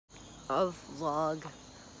of vlog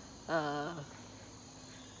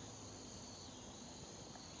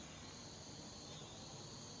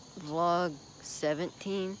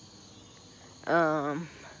 17.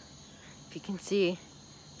 If you can see,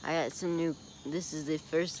 I got some new, this is the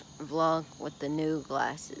first vlog with the new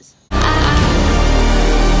glasses.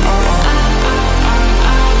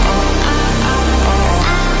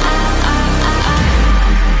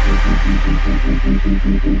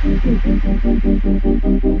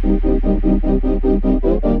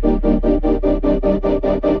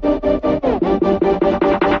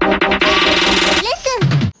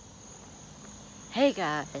 Hey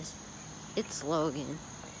guys, it's Logan,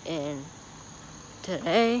 and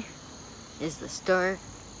today is the start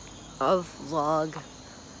of vlog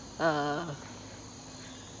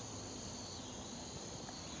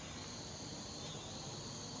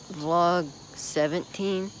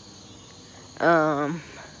 17.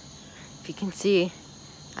 If you can see,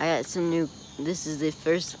 I got some new, this is the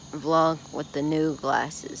first vlog with the new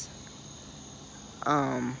glasses.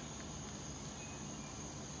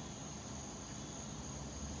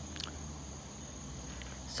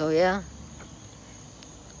 So yeah,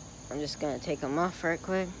 I'm just gonna take them off right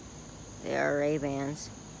quick. They are Ray-Bans.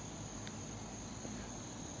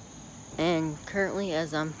 And currently,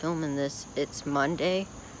 as I'm filming this, it's Monday,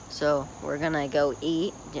 so we're gonna go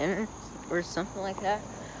eat dinner or something like that,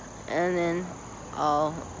 and then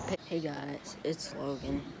I'll pick. Hey guys, it's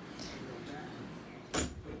Logan,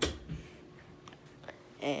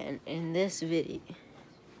 and in this video,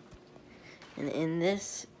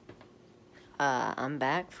 I'm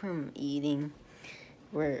back from eating.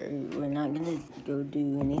 We're not gonna go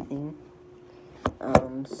do anything. I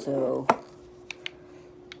don't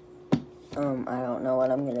know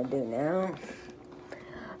what I'm gonna do now.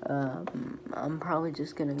 I'm probably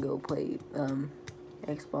just gonna go play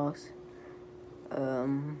Xbox.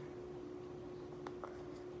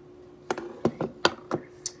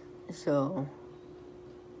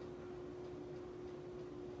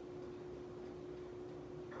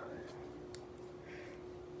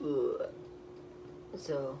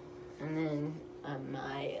 And then I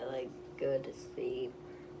might like go to sleep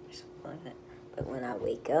or something like that. But when I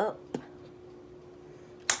wake up,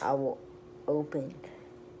 I will open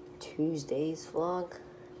Tuesday's vlog.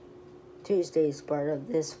 Tuesday's part of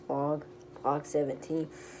this vlog, vlog 17.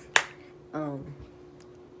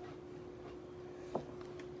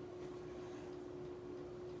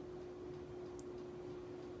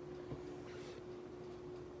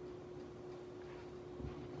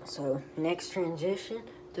 So next transition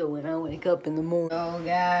to when I wake up in the morning. So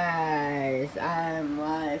guys, I'm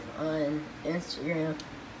live on Instagram.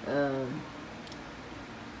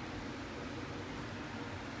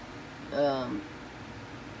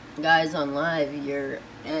 Guys on live, you're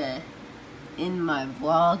in my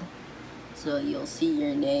vlog, so you'll see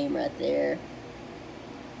your name right there.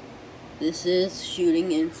 This is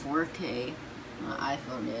shooting in 4K. My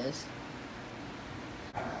iPhone is.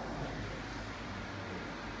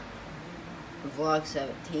 Vlog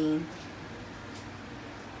 17.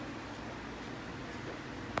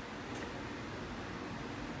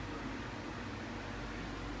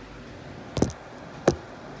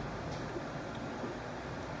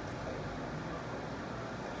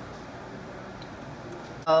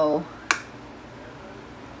 Oh,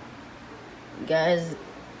 guys,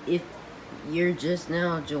 if you're just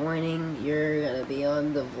now joining, you're gonna be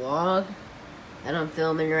on the vlog that I'm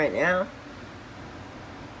filming right now.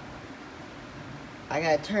 I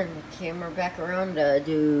gotta turn the camera back around to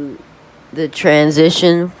do the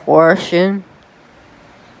transition portion.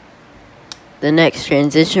 The next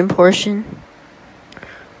transition portion.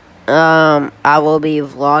 I will be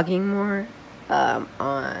vlogging more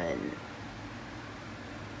on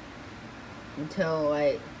until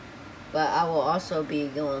like, but I will also be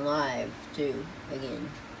going live too again.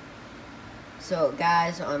 So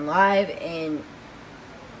guys, on live and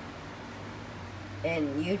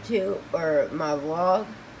YouTube or my vlog.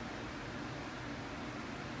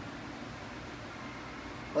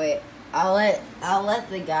 Wait, I'll let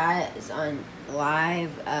the guys on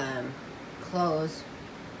live close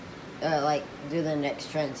like do the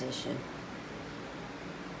next transition.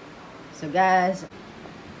 So guys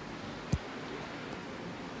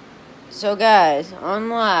on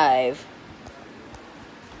live.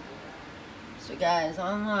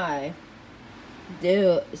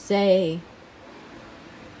 Do say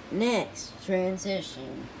next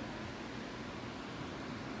transition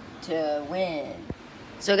to win.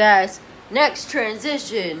 So guys, next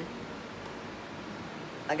transition.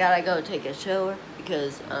 I gotta go take a shower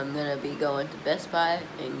because I'm gonna be going to Best Buy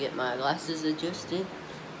and get my glasses adjusted.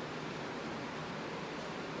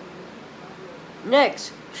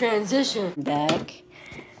 Next transition back.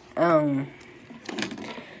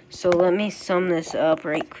 So let me sum this up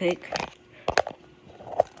right quick.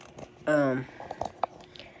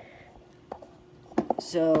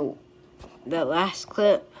 So that last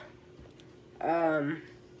clip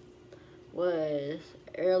was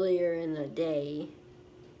earlier in the day,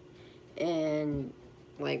 and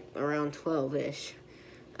like around 12-ish.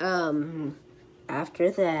 After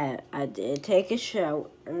that, I did take a shower.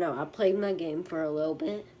 No, I played my game for a little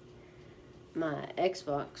bit, my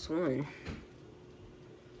Xbox One.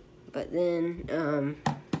 But then,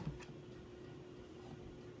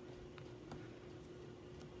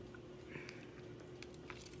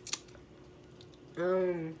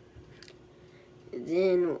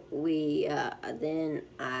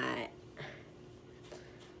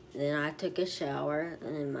 then I took a shower,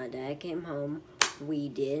 and then my dad came home. We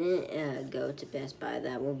didn't go to Best Buy.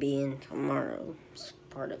 That will be in tomorrow's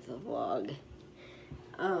part of the vlog.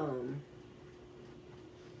 And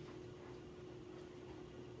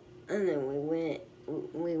then we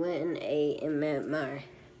went and ate and met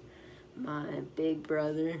my big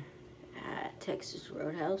brother at Texas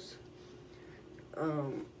Roadhouse.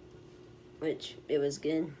 Which it was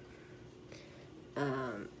good.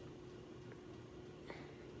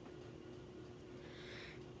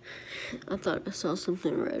 I thought I saw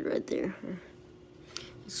something red right there.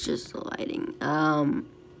 It's just the lighting. I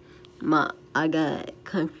got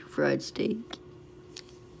country fried steak.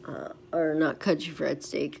 Or not country fried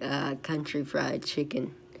steak, country fried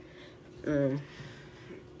chicken.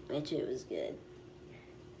 Which it was good.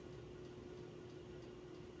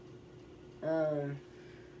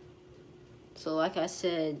 So like I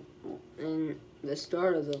said in the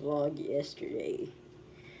start of the vlog yesterday,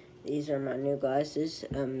 these are my new glasses.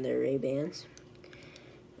 They're Ray-Bans.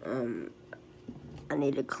 I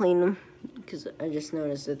need to clean them because I just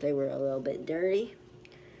noticed that they were a little bit dirty.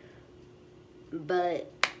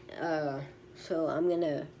 But, so I'm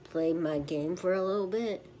gonna play my game for a little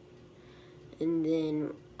bit, and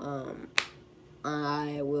then,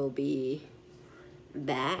 I will be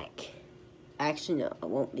back. Actually, no, I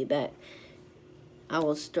won't be back. I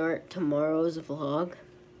will start tomorrow's vlog,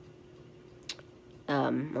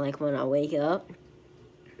 like when I wake up.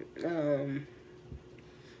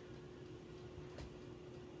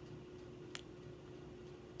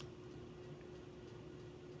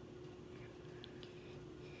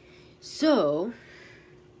 So,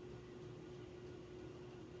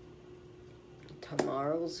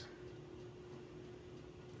 tomorrow's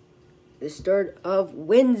the start of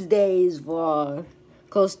Wednesday's vlog,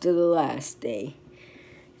 close to the last day.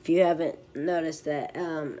 If you haven't noticed that,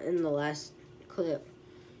 in the last clip,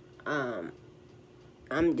 I'm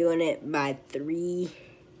doing it by three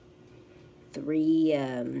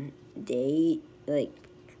day,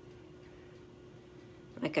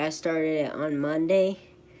 like I started it on Monday,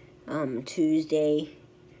 Tuesday,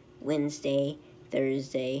 Wednesday,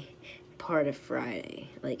 Thursday, part of Friday,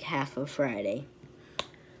 like half of Friday.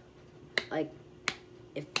 Like,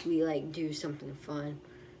 if we do something fun,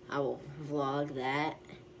 I will vlog that,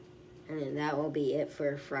 and then that will be it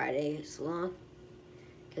for Friday's vlog,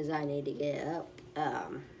 because I need to get up.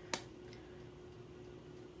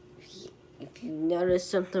 If you notice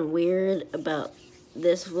something weird about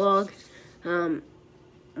this vlog, when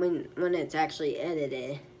it's actually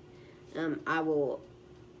edited, I will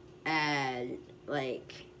add,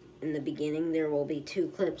 in the beginning, there will be 2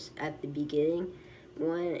 clips at the beginning.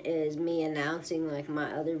 One is me announcing,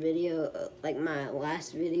 my other video, my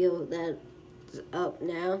last video that's up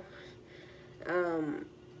now. That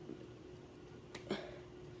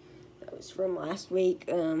was from last week,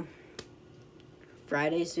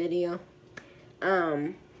 Friday's video.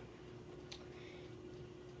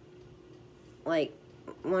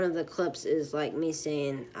 One of the clips is, me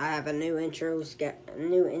saying, I have a new intro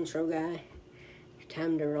guy.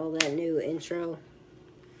 Time to roll that new intro.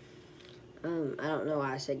 I don't know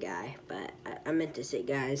why I said guy, but I meant to say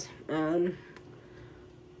guys.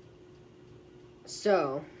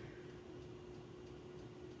 So,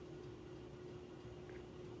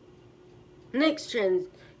 next trend,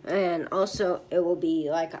 and also it will be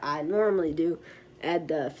like I normally do, add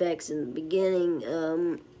the effects in the beginning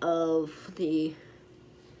of the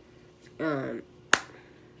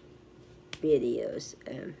videos,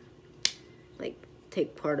 and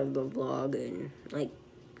take part of the vlog and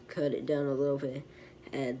cut it down a little bit,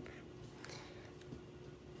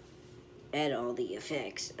 add all the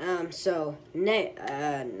effects. So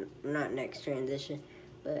not next transition,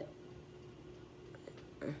 but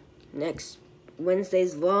next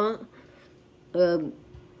Wednesday's vlog, I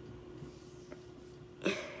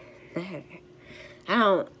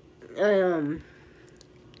don't,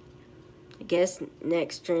 guess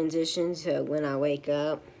next transition to when I wake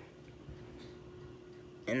up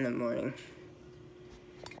in the morning.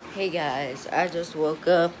 Hey guys, I just woke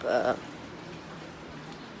up.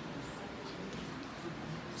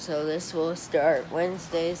 So this will start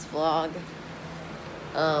Wednesday's vlog.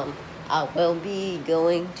 I will be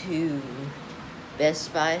going to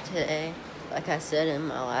Best Buy today. Like I said in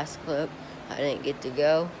my last clip, I didn't get to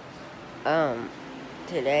go.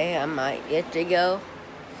 Today I might get to go.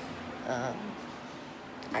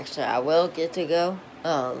 Actually, I will get to go.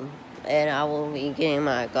 And I will be getting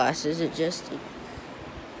my glasses adjusted.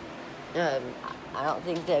 I don't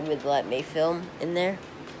think they would let me film in there.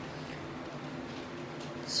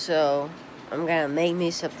 So, I'm gonna make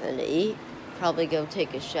me something to eat. Probably go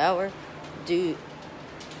take a shower.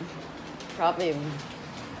 Probably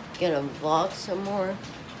gonna vlog some more.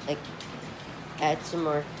 Like, add some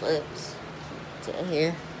more clips to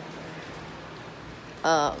here.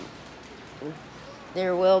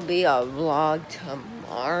 There will be a vlog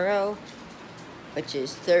tomorrow, which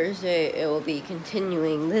is Thursday. It will be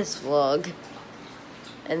continuing this vlog.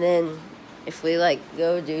 And then, if we,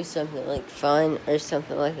 go do something, fun or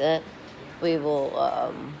something like that, we will,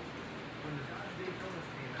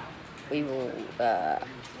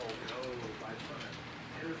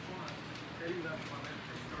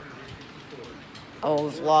 I'll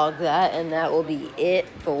vlog that, and that will be it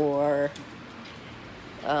for,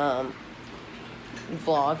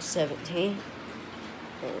 vlog 17.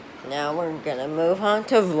 Now we're gonna move on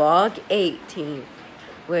to vlog 18,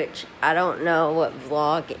 which I don't know what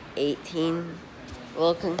vlog 18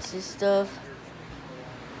 will consist of.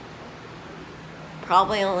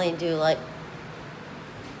 Probably only do I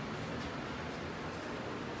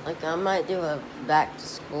might do a back to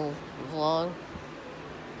school vlog,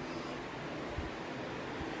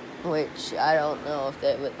 which I don't know if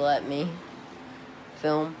they would let me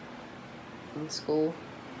film in school,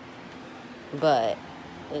 but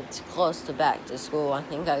it's close to back to school. I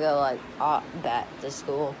think I go back to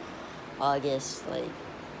school August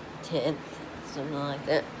 10th, something like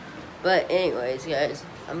that. But anyways, guys,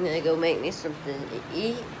 I'm gonna go make me something to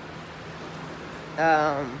eat.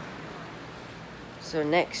 So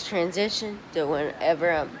next transition to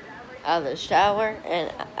whenever I'm out of the shower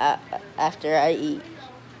and after I eat.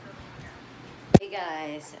 Hey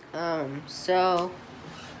guys,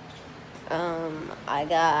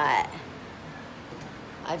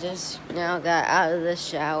 I just now got out of the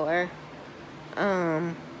shower.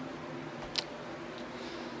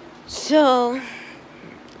 So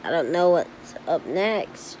I don't know what's up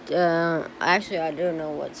next. Actually, I do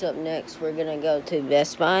know what's up next. We're gonna go to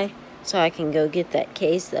Best Buy so I can go get that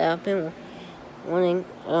case that I've been wanting.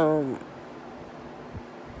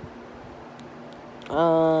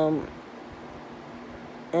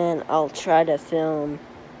 And I'll try to film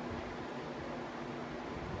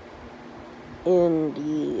in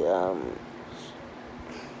the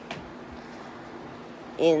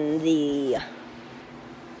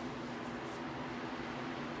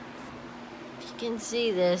you can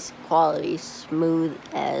see this quality smooth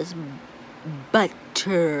as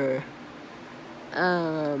butter,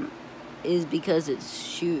 is because it's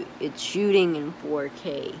shooting in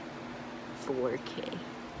 4K.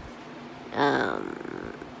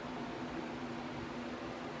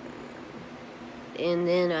 And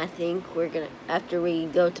then I think after we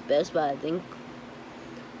go to Best Buy, I think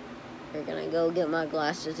we're gonna go get my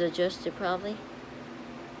glasses adjusted probably.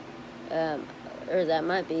 Or that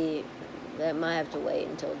might have to wait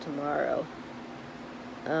until tomorrow.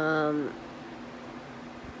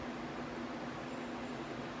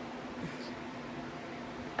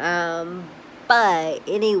 But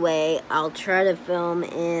anyway, I'll try to film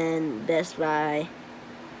in Best Buy.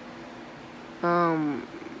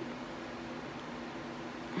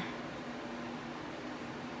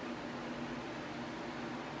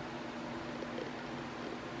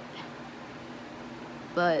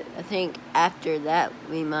 But I think after that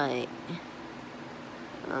we might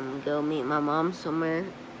go meet my mom somewhere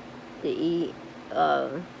to eat,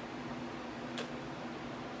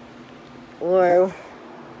 or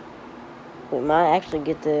we might actually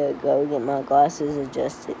get to go get my glasses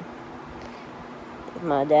adjusted if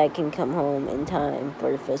my dad can come home in time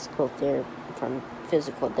for physical therapy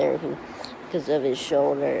because of his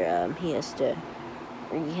shoulder. He has to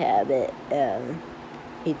rehab it.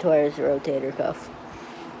 He tore his rotator cuff.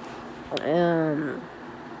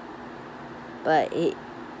 But he, you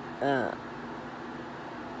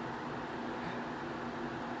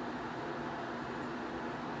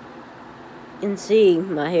can see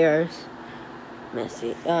my hair is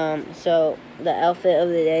messy. So the outfit of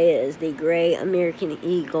the day is the gray American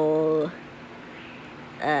Eagle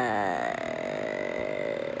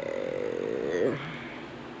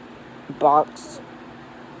box,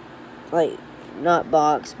 like not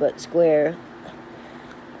box but square,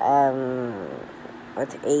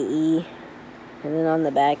 with AE, and then on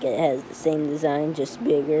the back it has the same design, just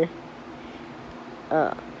bigger,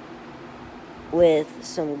 with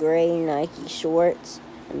some gray Nike shorts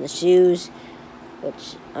and the shoes,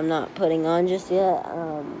 which I'm not putting on just yet,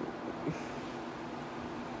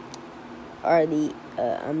 are the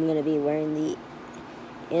I'm gonna be wearing the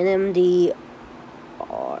NMD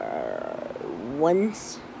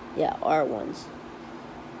R1s. Yeah, R1s.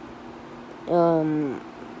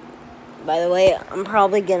 By the way, I'm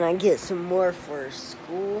probably gonna get some more for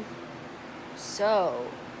school. So,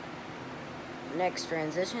 next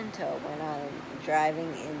transition to when I'm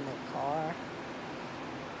driving in the car,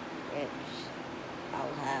 which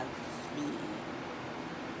I'll have the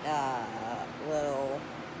little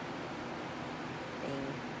thing.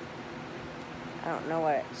 I don't know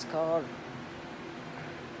what it's called.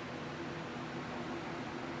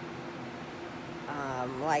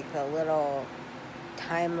 Like the little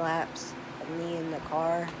time lapse of me in the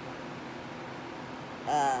car.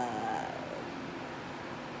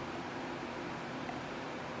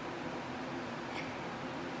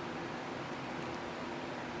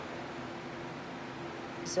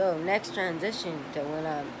 So next transition to when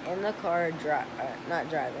I'm in the car, not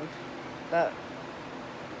driving, but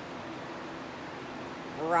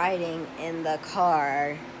riding in the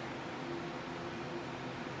car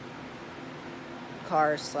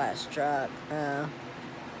 / truck.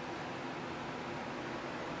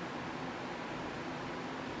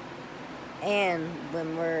 And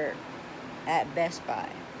when we're at Best Buy.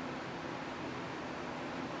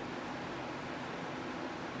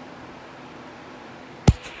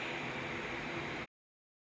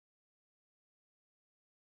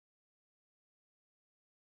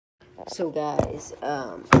 So guys,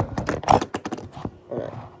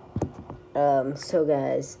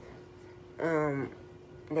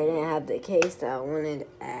 they didn't have the case that I wanted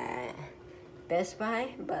at Best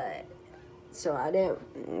Buy, but so I didn't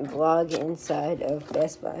vlog inside of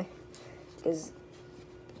Best Buy because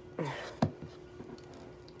I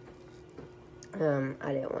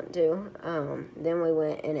didn't want to. Then we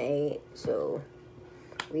went and ate, so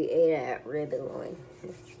we ate at Ribbon Loin.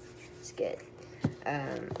 It's good.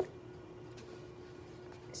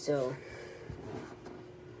 So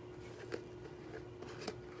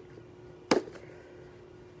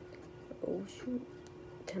oh shoot,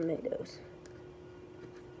 tomatoes.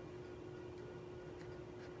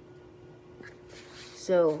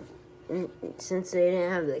 So since they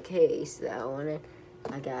didn't have the case that I wanted,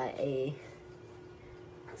 I got a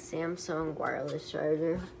Samsung wireless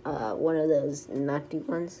charger, one of those nutty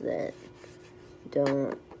ones that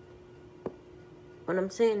don't. When I'm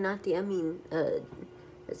saying nutty, I mean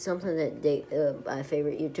it's something that my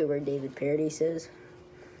favorite YouTuber David Parody says.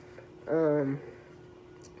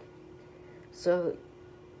 So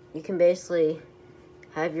you can basically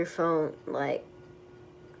have your phone like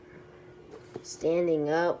standing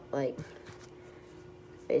up, like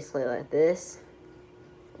basically like this,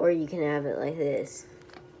 or you can have it like this.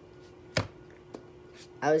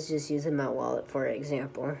 I was just using my wallet for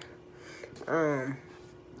example. I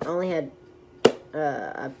only had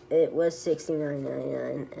it was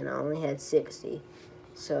 $69.99 and I only had 60,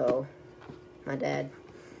 so my dad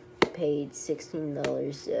paid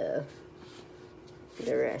 $16 for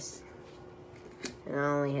the rest, and I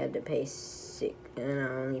only had to pay and I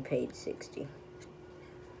only paid 60.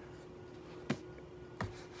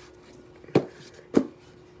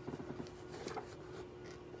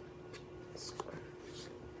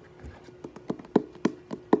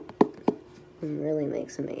 And really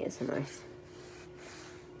make some ASMR.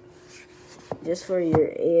 Just for your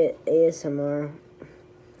ASMR,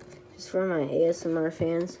 just for my ASMR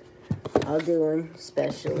fans, I'll do one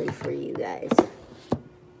specially for you guys.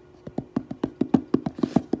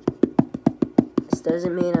 This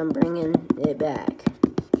doesn't mean I'm bringing it back.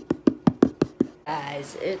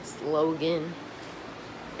 Guys, it's Logan,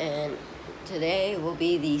 and today will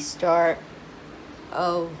be the start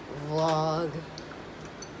of vlog.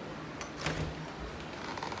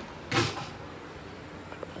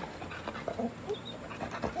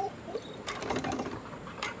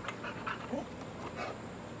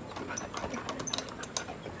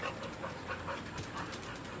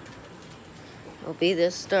 Will be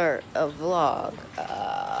the start of vlog,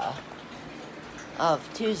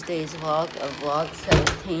 of Tuesday's vlog, of vlog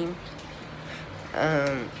 17.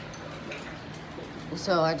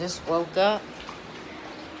 So I just woke up.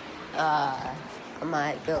 I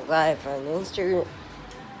might go live on Instagram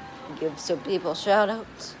give some people shout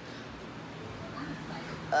outs.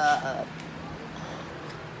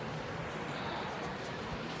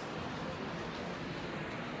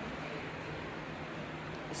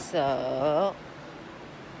 So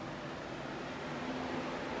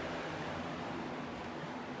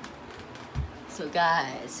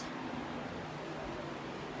guys,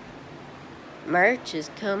 merch is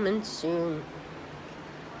coming soon.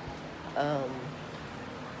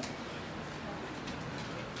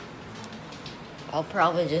 I'll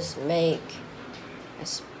probably just make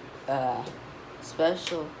a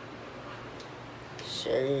special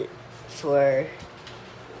shirt for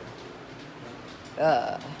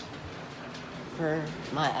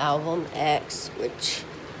my album X, which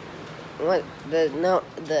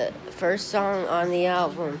the first song on the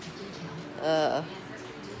album,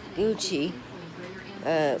 Gucci,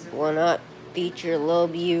 will not feature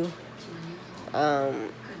Love You.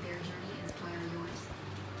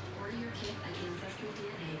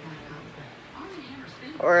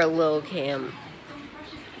 Or Lil Cam.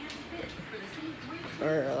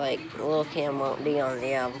 Or like Lil Cam won't be on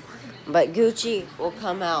the album. But Gucci will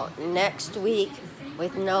come out next week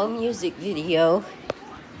with no music video.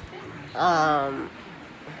 And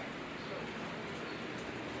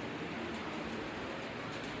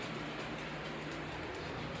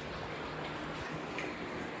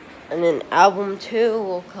then album 2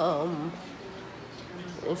 will come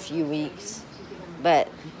in a few weeks. But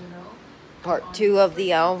part 2 of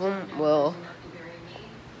the album will,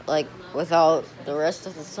 like, with all the rest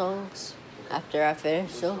of the songs, after I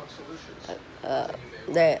finish them,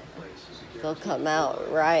 they'll come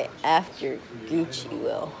out right after Gucci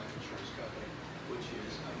will.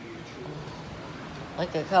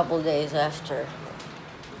 Like a couple days after.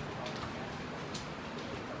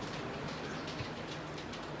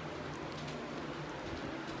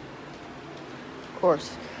 Of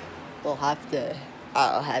course, I'll have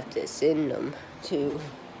to send them to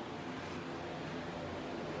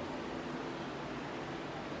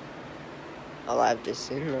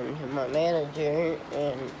my manager,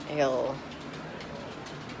 and he'll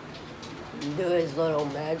do his little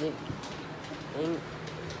magic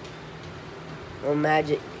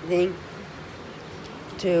thing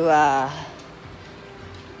to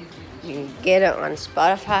get it on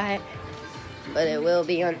Spotify. But it will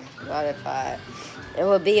be on Spotify. It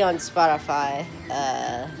will be on Spotify.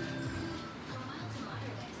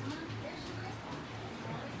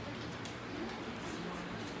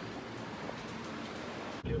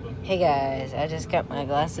 Hey guys, I just got my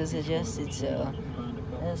glasses adjusted, so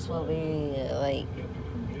this will be like.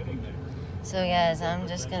 So guys, I'm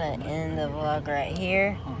just gonna end the vlog right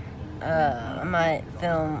here. I might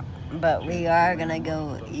film, but we are gonna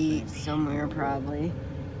go eat somewhere probably.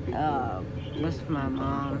 With my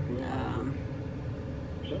mom.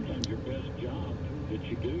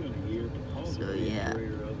 So yeah,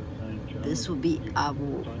 this will be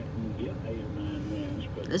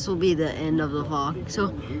the end of the vlog.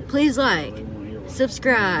 So please like,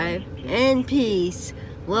 subscribe, and peace.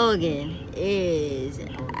 Logan is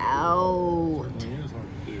out.